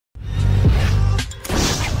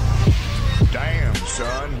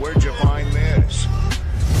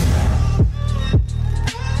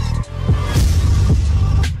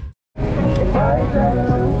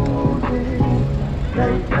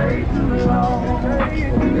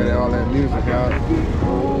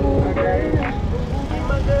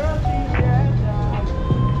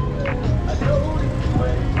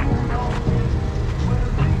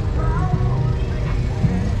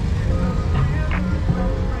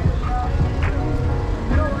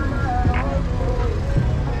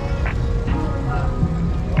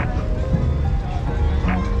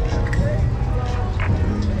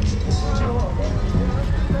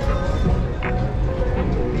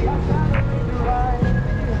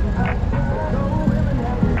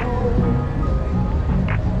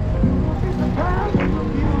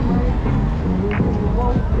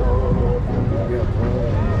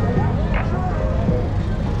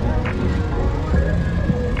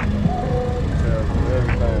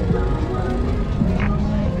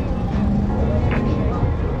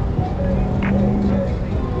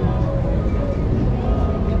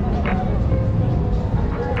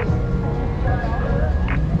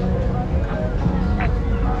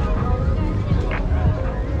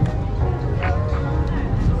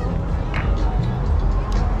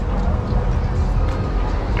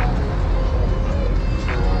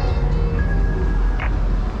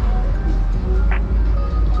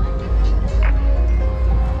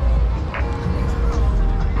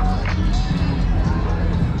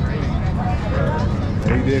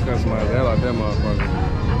customize the hell out that motherfucker.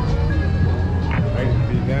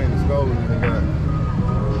 HD gang, the skull even got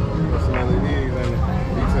some LEDs and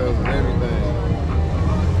details and everything.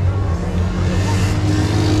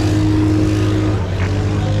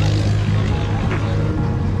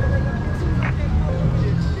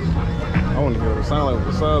 I want to hear what it sound like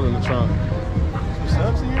with the subs in the trunk. Some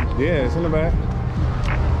subs in here? Yeah, it's in the back.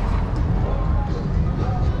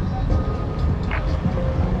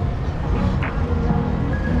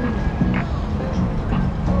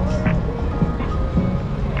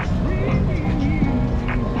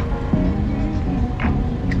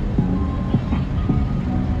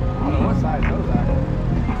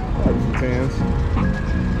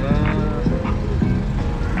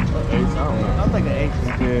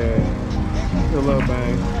 Yeah, a little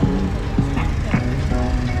bang.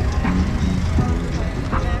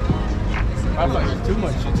 I feel like there's too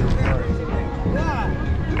much shit to record.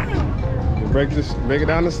 Break it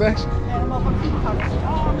down to section. I'll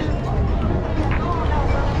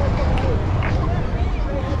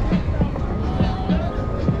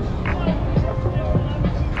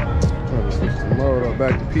just switch the mode up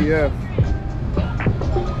back to PF.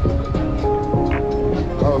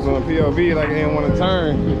 I was on POV like I didn't want to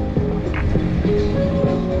turn.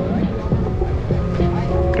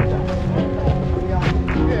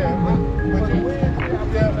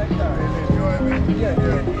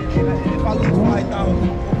 If I lose 5,000,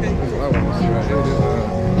 okay. That's what I want to see right here.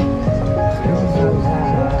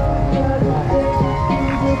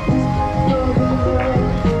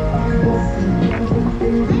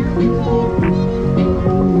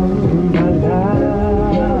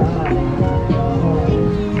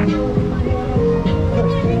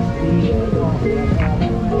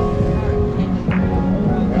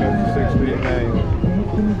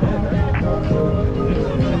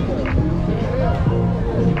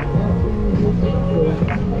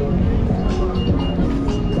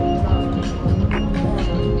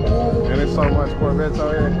 So much Corvettes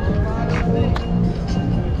out here.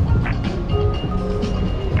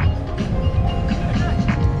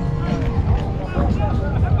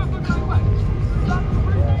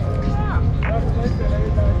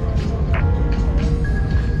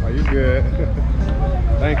 Oh, you good?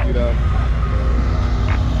 Thank you, though.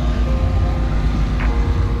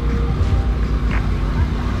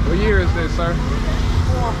 What year is this, sir?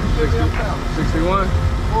 61?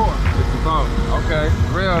 64. Okay,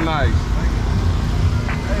 real nice.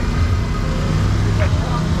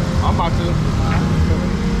 I'm about to.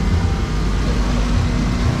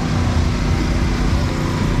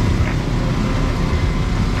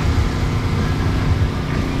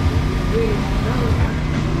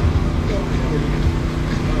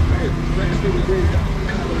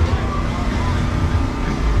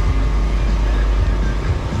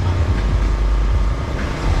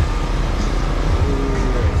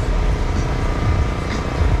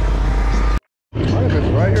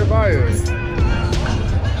 Right here by us.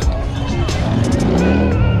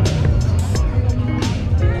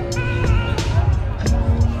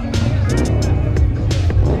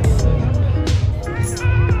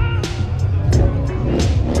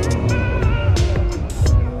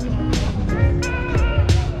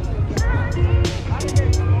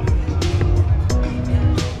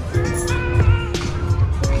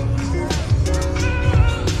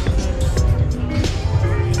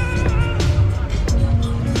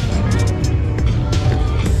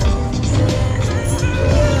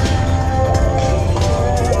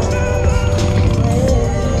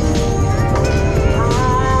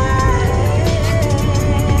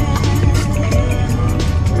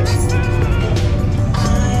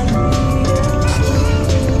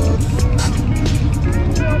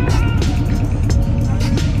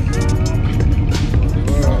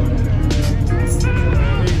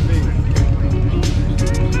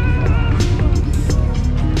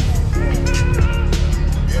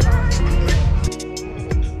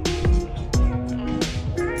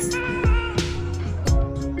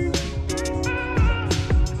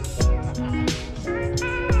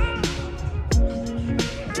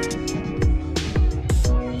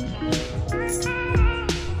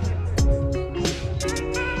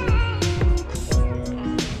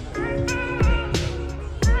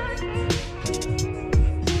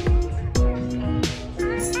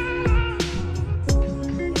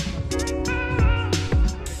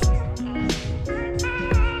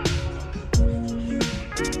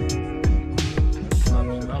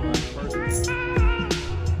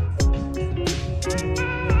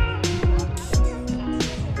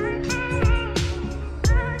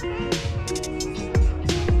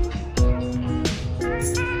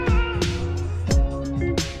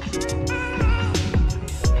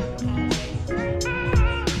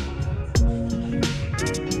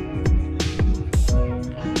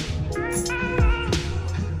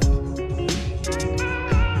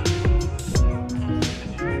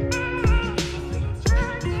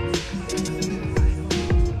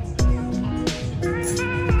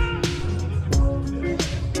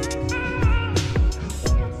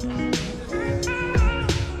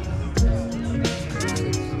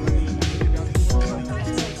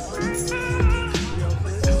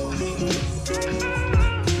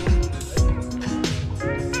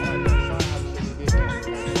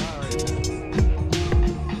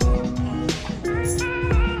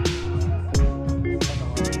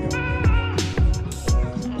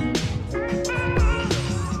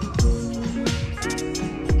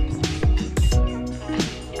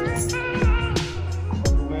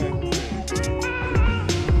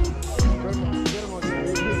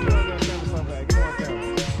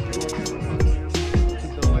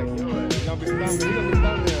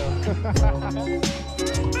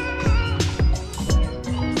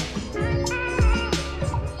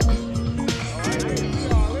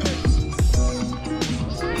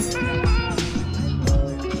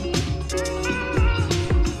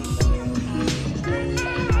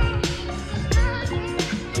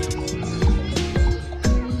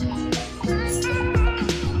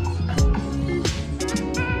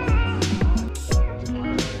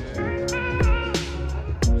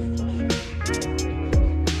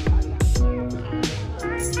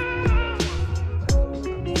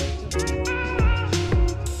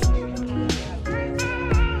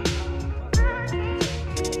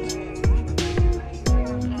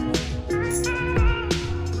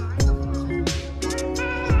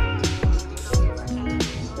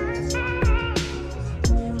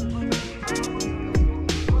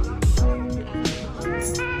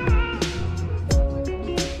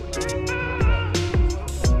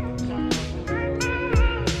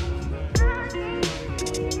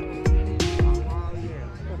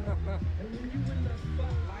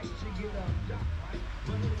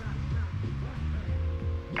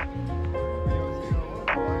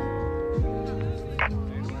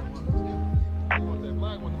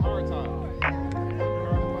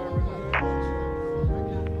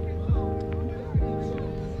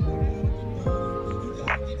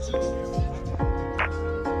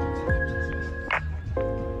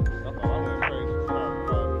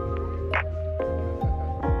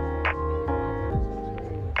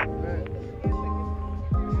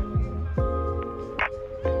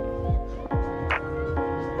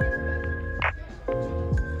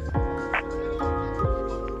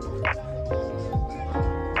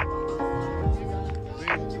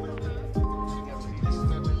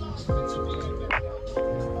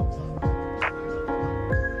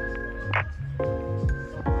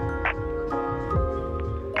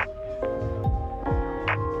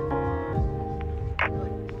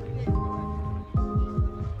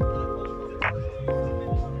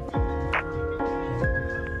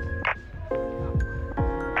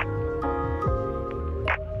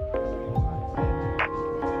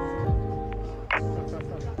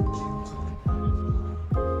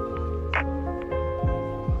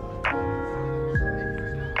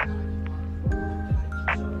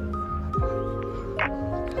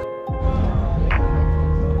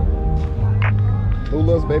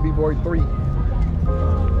 Lula's Baby Boy 3.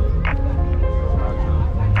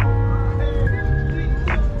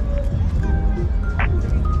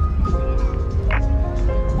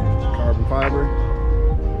 Carbon fiber.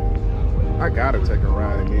 I gotta take a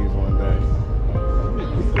ride in these one day.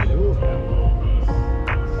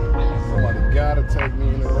 Somebody gotta take me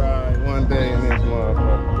in a ride one day in this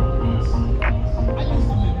motherfucker.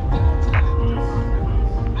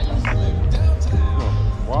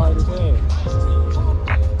 Wide as hell.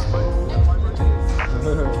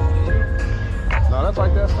 No, that's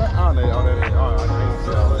like that fat. Oh, I ain't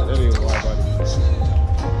see all that. That ain't wide body.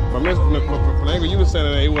 But Mr. Nigga, you was saying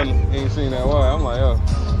that he ain't seen that wide. I'm like, oh.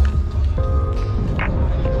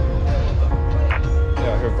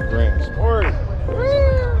 Yeah, here for Grand Sport.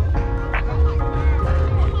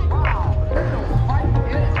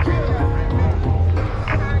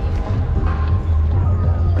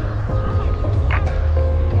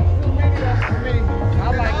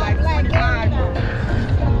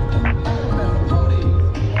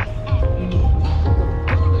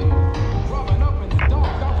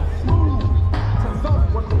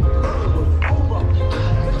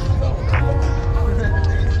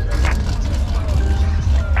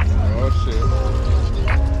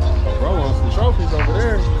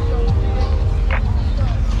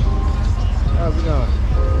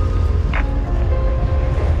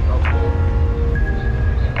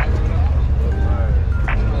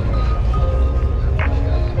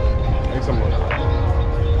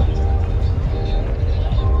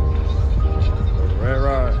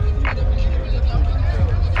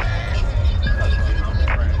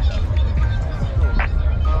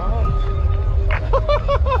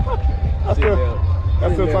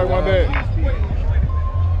 That's just like my dad.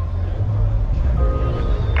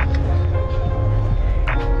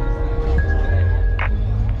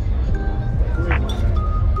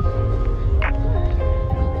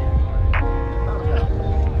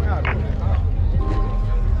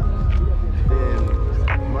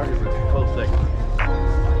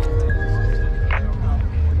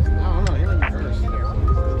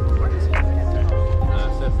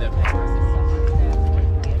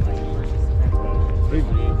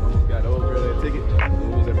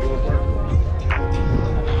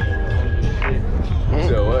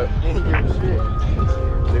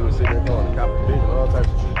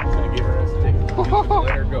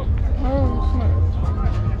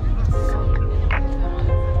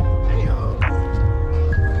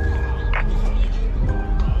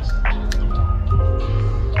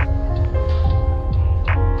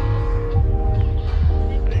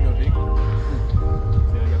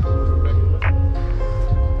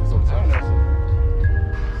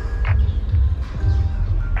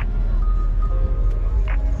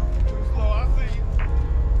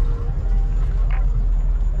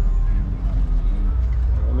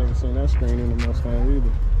 Seen that screen in the Mustang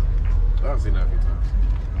either. I've seen that a few times.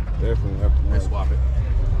 Definitely have to swap it.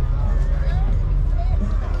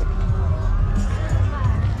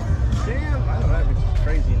 Damn, I know that bitch is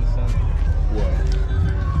crazy in the sun. What?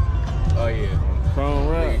 Oh yeah. Chrome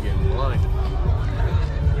wrap. Nigga getting blind.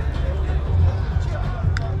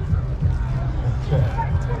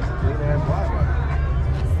 Clean ass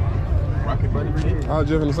Rocket Bunny Brigade. I was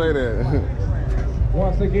just gonna say that.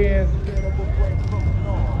 Once again,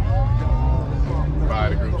 By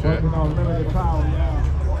the group chat. working on limited time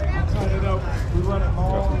now. Turn it up. We run it Got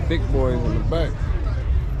all. some thick boys in the back.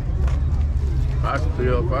 I should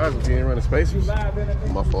 305s if you ain't running spacers. Live in it.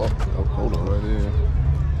 My fault. Oh, hold on. Right there.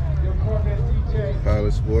 Your Corvette DJ.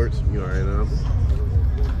 Pilot Sports, you already know.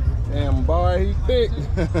 Damn boy, he thick.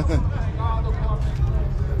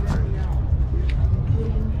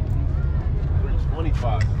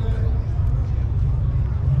 25.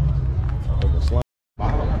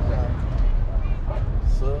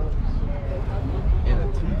 Subs. In a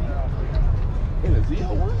T. In a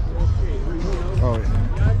Z01. Oh,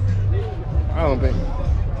 I don't think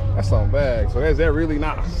that's on bag. So is that really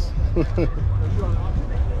nice?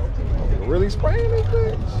 Really spraying this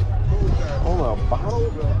bitch on a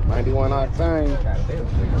bottle? 91 octane.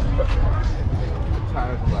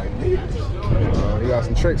 Tires like niggas. He got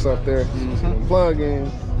some tricks up there. Some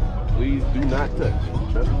plug-ins. Please do not touch.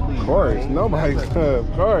 Just please. Of course, nobody's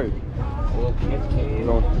of course. Well,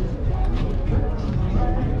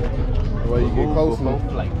 The way you get close to them.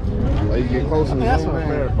 The way you get close to them. That's from a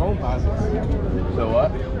pair of phone boxes. So what?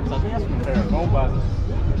 So I think that's from a pair of phone boxes.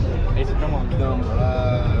 They used to come on them,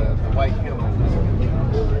 the white camo.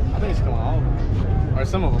 I think it's come on all of them. Or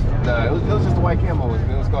some of them. Nah, it was just the white camo.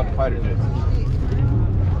 It was called the fighter jets.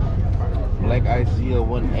 Black Ice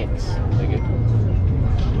ZL1X, nigga.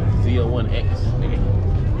 ZL1X, nigga.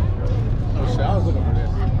 Oh, Oh shit, I was looking for this.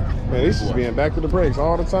 Man, this is being back to the brakes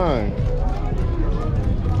all the time.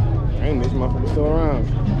 Ain't this motherfucker still around?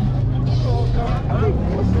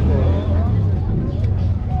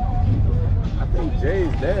 I think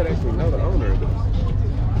Jay's dad actually know the owner of this.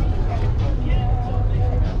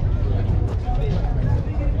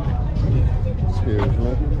 Excuse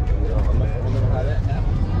me. How that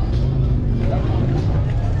happened.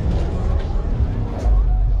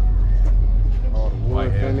 All the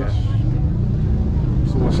wood finish.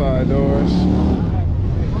 Suicide doors.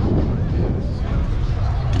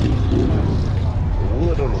 The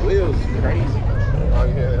wood on the wheels is crazy. Oh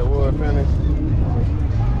yeah, that wood finish.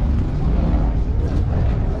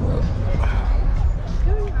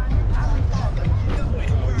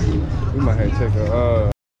 We might have to take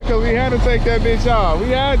a because we had to take that bitch off. We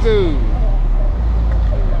had to.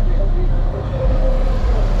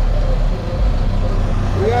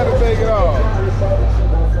 We had to take it off.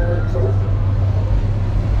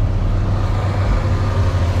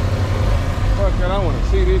 Fuck it, I want to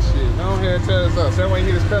see this shit. Go ahead and tell us up. So that way he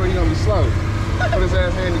hit his pedal, he gonna be slow. Put his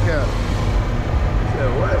ass handicap.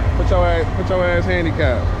 Yeah, what? Put your ass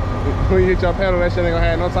handicap. When you hit your pedal, that shit ain't gonna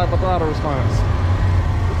have no type of throttle response.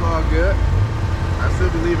 It's all good. I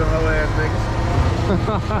still be leaving hoe ass niggas.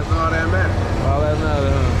 That's all that matters. All that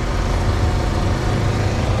matters, huh?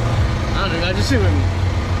 I don't think I just see with me.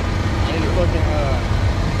 I need a fucking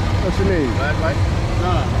What you need? Flashlight?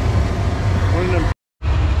 nah. One of them.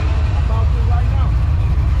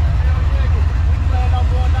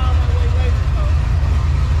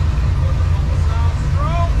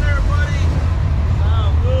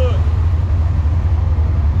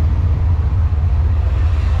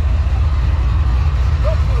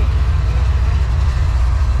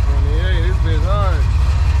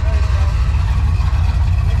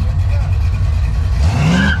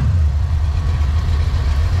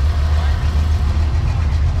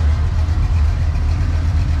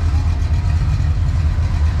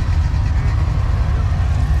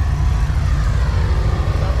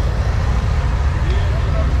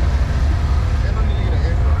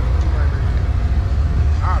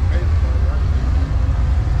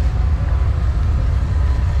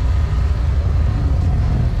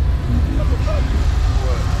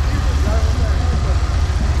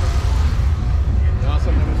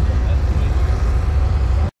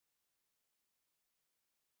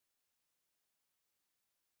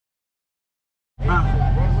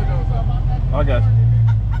 I got you.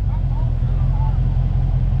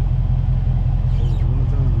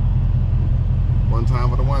 One time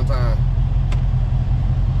for the one time.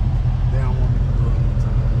 They don't want me to do it one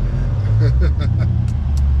time, man.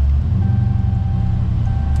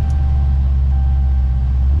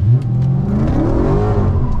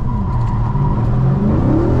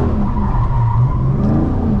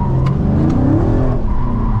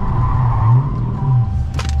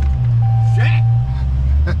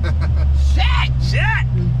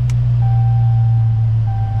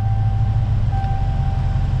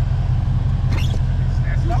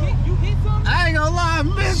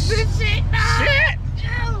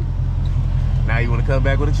 Now you want to come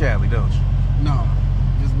back with a Charlie, don't you? No,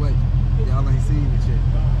 just wait. Y'all ain't seen it yet.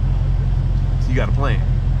 So you got a plan.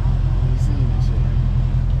 Ain't seen it yet.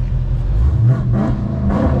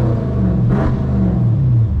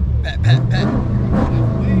 Pat, pat, pat.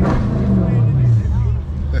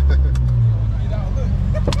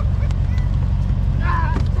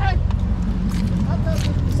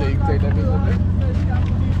 So you can take that bitch up there?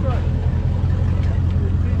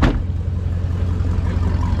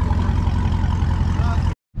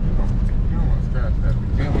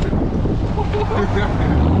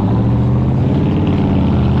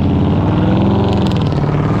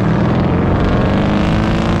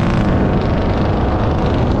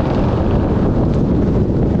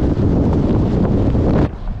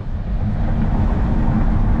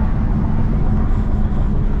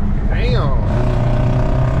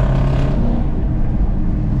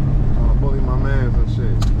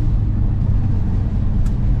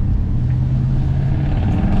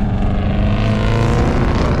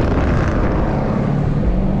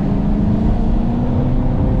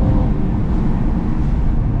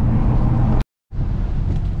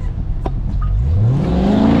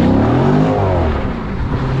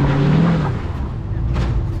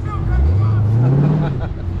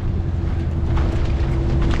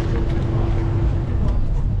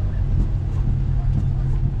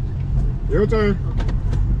 Your turn.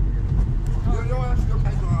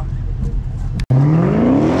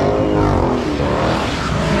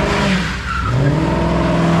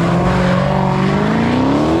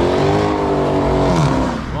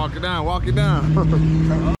 Walk it down, walk it down.